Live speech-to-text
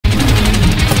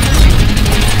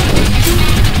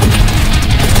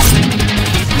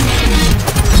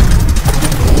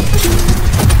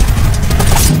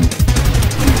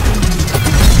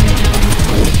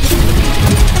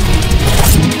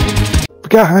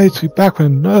Guys, we're back with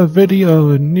another video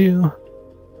with a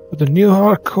new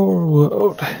hardcore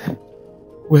world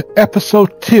with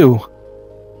episode 2.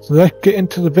 So let's get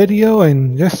into the video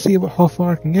and let's see how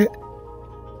far I can get.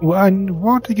 What I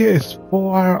want to get is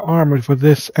 4 armor for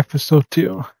this episode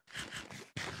 2.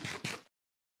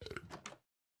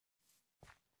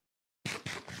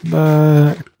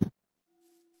 But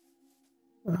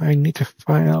I need to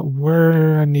find out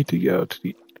where I need to go to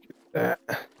get that.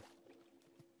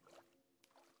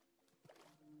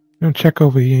 I'm gonna check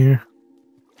over here.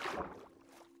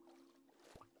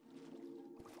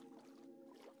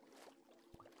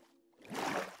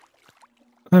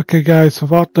 Okay guys,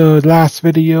 about the last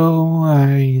video,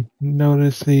 I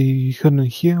noticed that you couldn't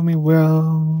hear me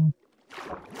well.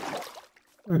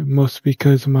 Mostly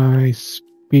because of my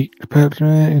speech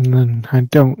impediment, and then I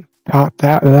don't talk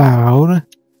that loud.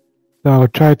 So I'll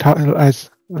try to talk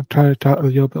a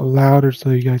little bit louder so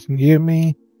you guys can hear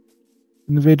me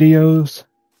in the videos.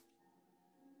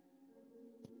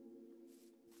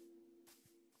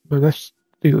 But let's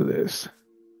do this.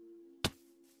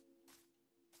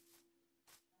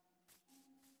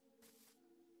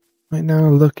 Right now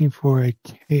I'm looking for a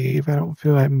cave. I don't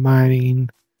feel like mining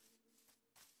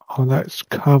all that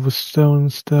cobblestone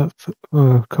stuff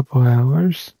for a couple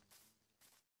hours.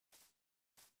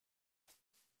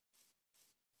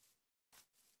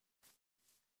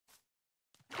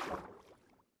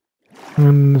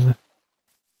 And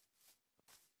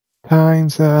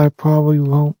times that I probably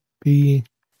won't be,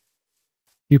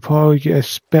 you probably get a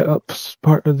sped up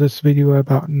part of this video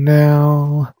about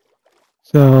now.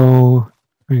 So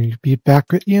I'll be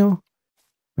back with you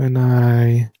when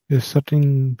there's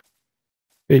something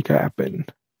big happen.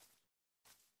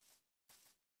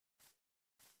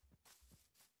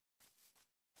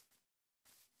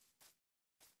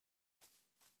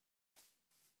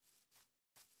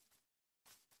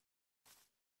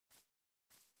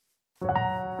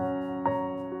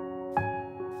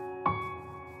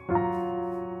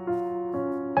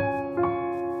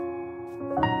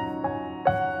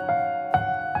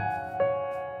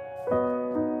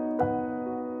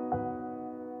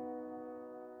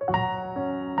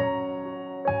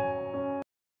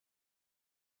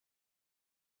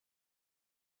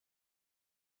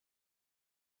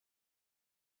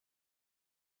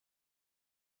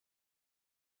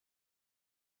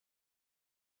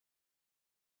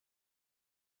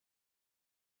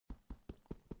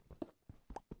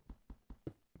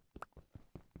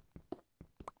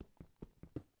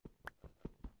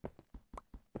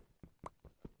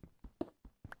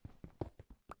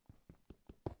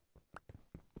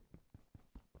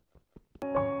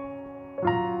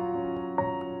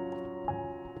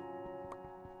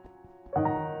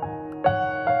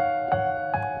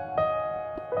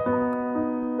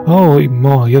 Holy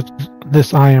moly,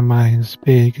 this iron mine is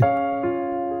big.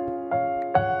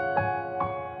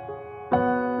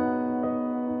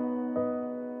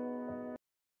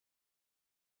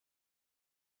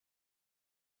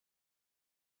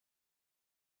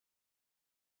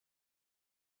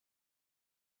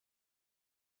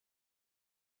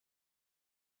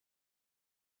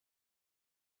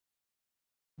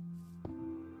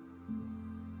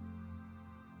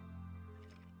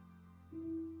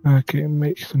 Okay,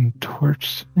 make some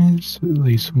torches, at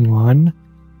least one.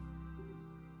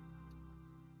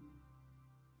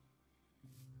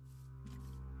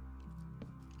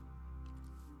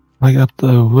 Light up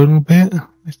the wooden bit,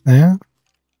 like that.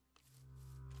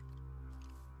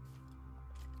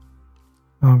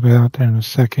 I'll go out there in a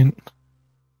second.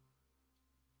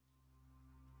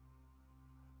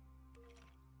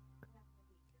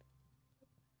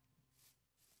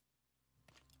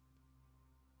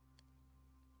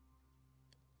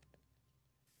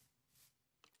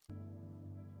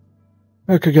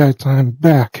 Okay guys, I'm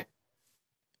back.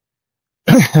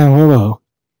 Hello.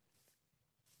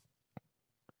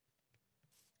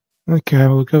 Okay,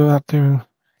 we'll go out there and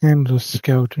handle the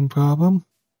skeleton problem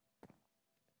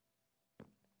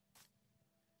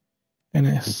in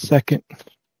a second.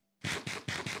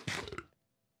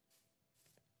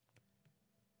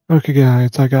 Okay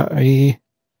guys, I got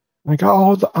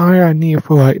all the iron I need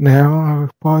for right now.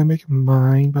 I'll probably make a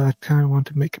mine, but I kinda want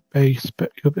to make a base a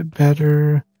little bit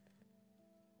better.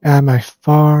 Add my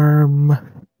farm.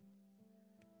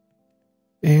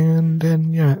 And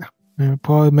then yeah, I'll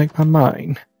probably make my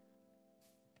mine.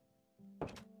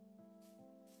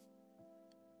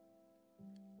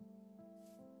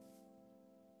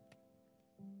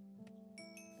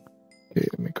 Okay,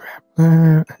 let me grab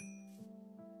that.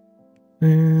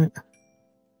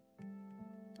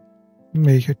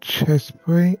 Make a chest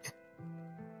plate.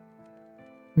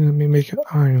 Let me make an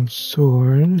iron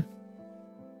sword.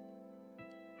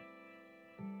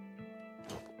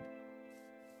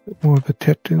 More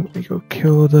protecting. We go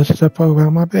kill the stuff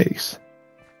around my base.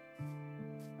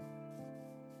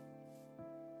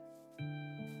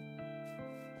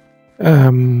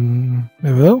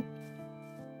 Hello?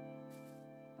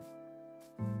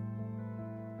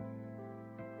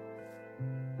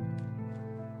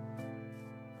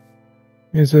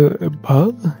 Is it a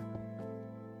bug?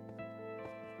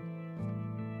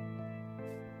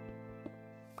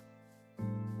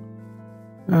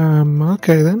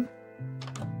 Okay then.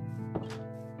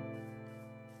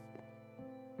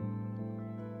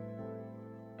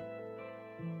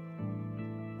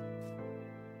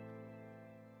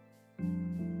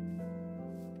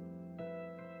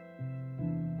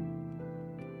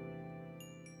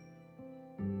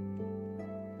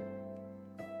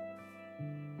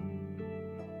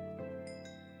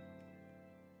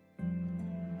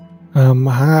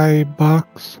 Hi,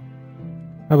 box.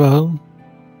 Hello?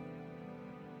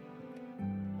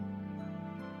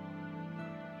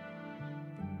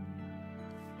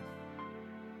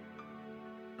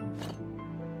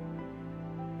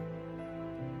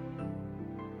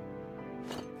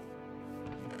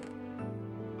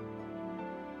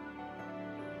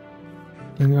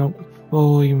 I don't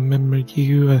fully remember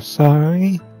you,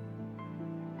 sorry.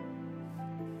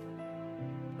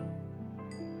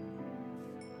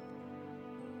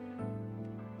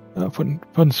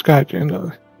 From scratch,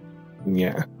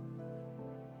 yeah.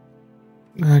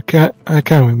 I can't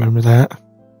remember that.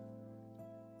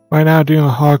 Right now, doing a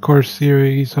hardcore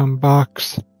series on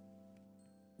box.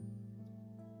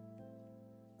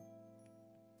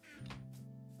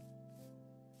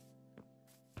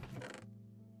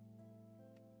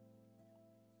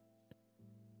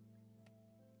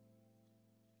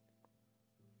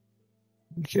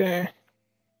 Okay.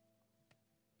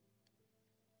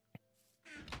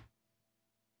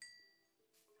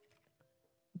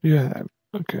 Yeah.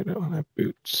 Okay, I don't have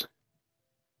boots.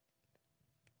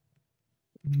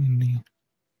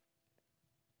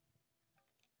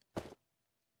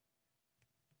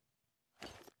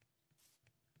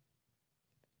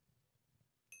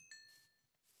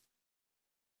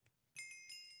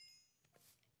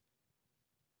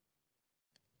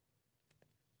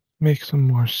 Make some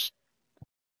more.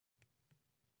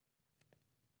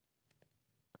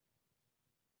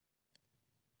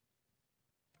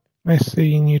 Nice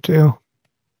seeing you too.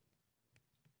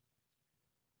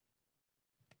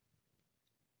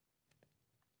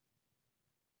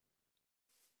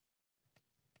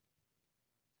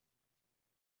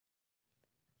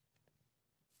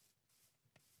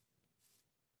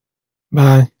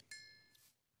 Bye.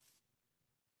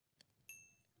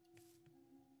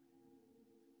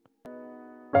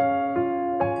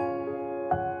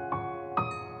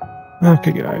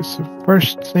 Okay, guys. So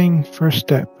first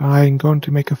step. I'm going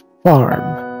to make a farm.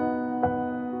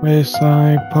 Which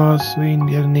I possibly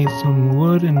need some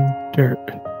wood and dirt.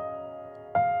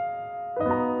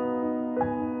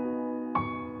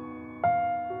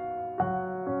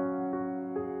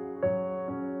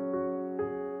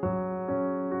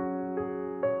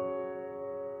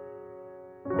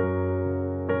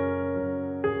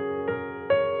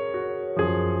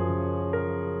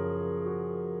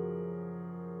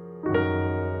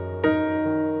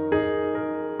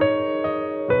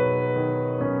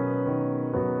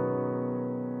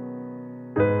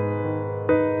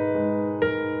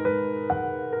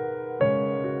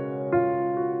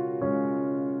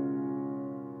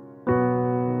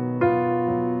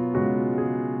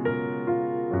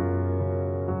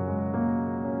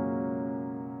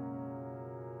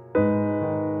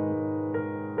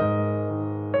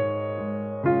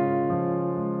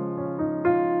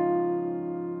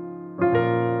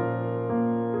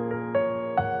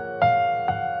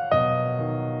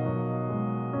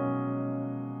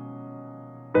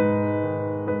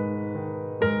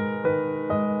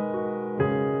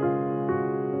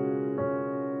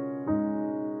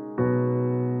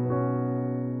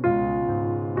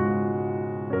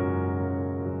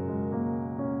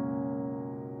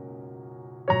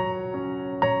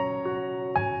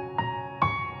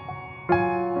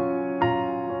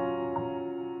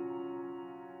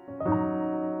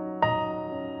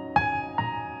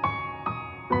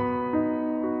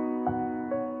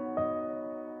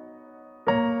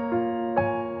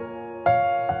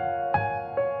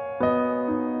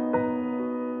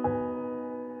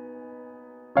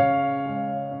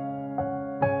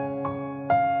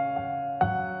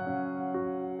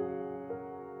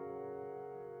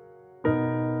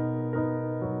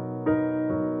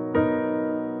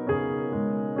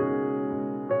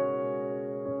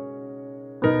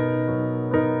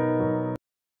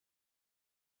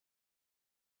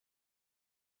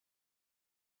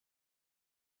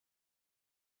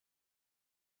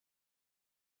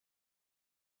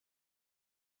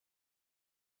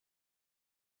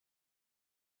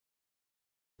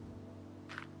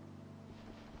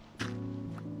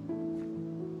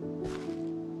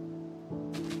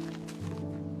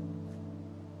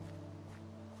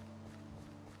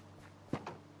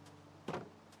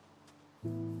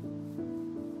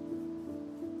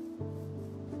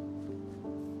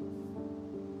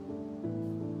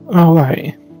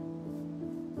 Alright.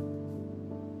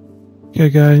 Okay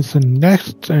guys, the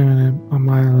next on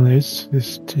my list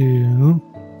is to...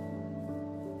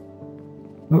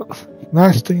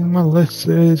 Last thing on my list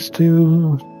is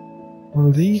to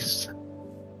release...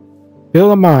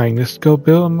 Build a mine. Let's go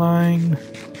build a mine.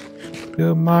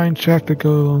 Build a mine track to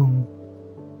go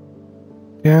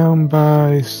down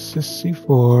by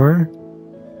 64.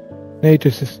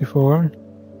 Nature 64.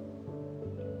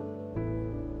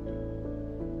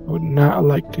 I would not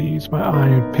like to use my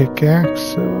iron pickaxe,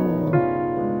 so...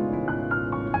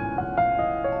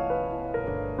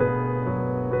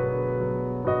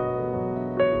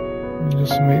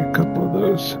 just make a couple of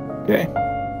those. Okay.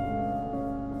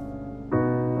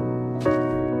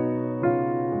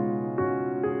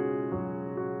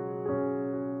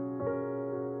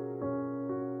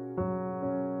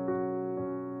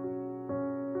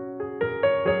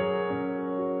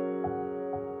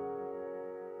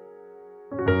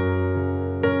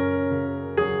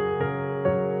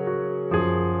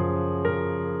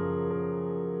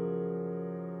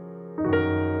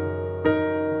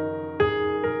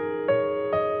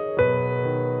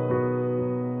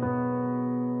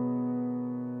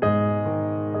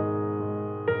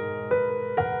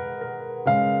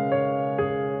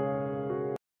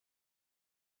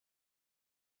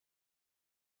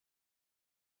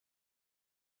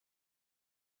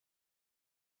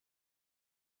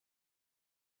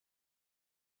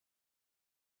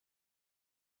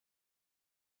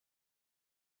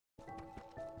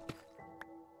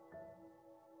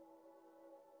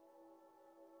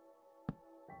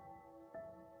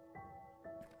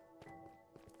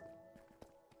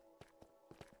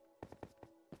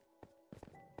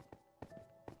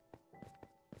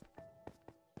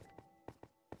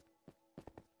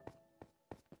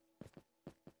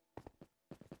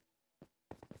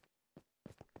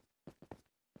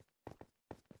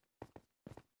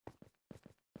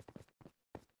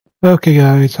 Okay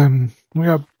guys, we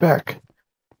are back.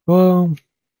 Well,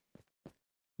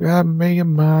 we have made a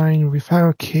mine, we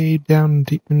found a cave down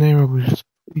deep in there, we're just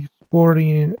exploring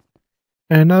it.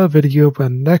 In another video,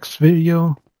 but next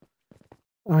video,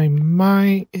 I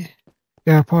might,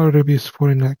 I'll probably be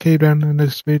exploring that cave down in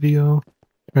this video.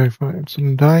 Try to find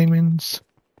some diamonds.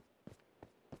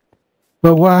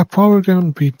 But what I'm probably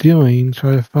going to be doing,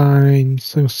 try to find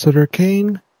some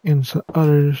sugarcane and some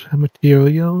other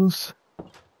materials.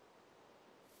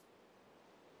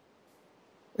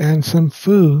 And some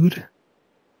food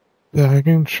that I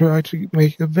can try to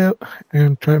make a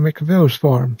village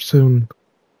farm soon.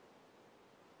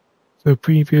 So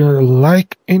please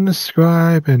like and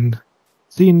subscribe, and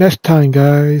see you next time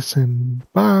guys, and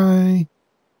bye.